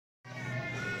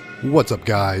What's up,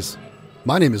 guys?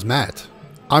 My name is Matt.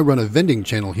 I run a vending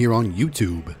channel here on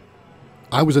YouTube.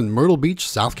 I was in Myrtle Beach,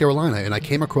 South Carolina, and I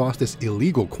came across this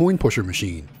illegal coin pusher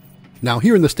machine. Now,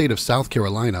 here in the state of South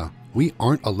Carolina, we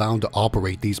aren't allowed to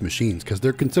operate these machines because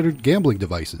they're considered gambling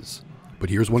devices. But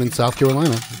here's one in South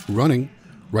Carolina, running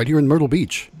right here in Myrtle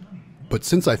Beach. But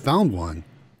since I found one,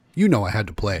 you know I had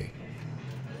to play.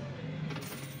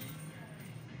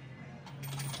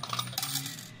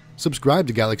 Subscribe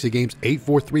to Galaxy Games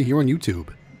 843 here on YouTube.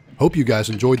 Hope you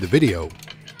guys enjoyed the video.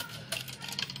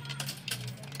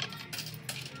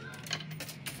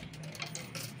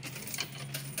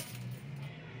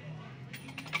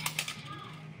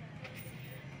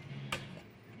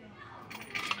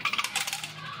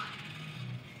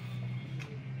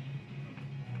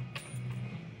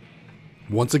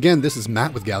 Once again, this is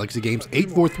Matt with Galaxy Games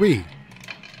 843.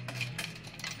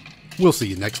 We'll see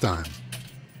you next time.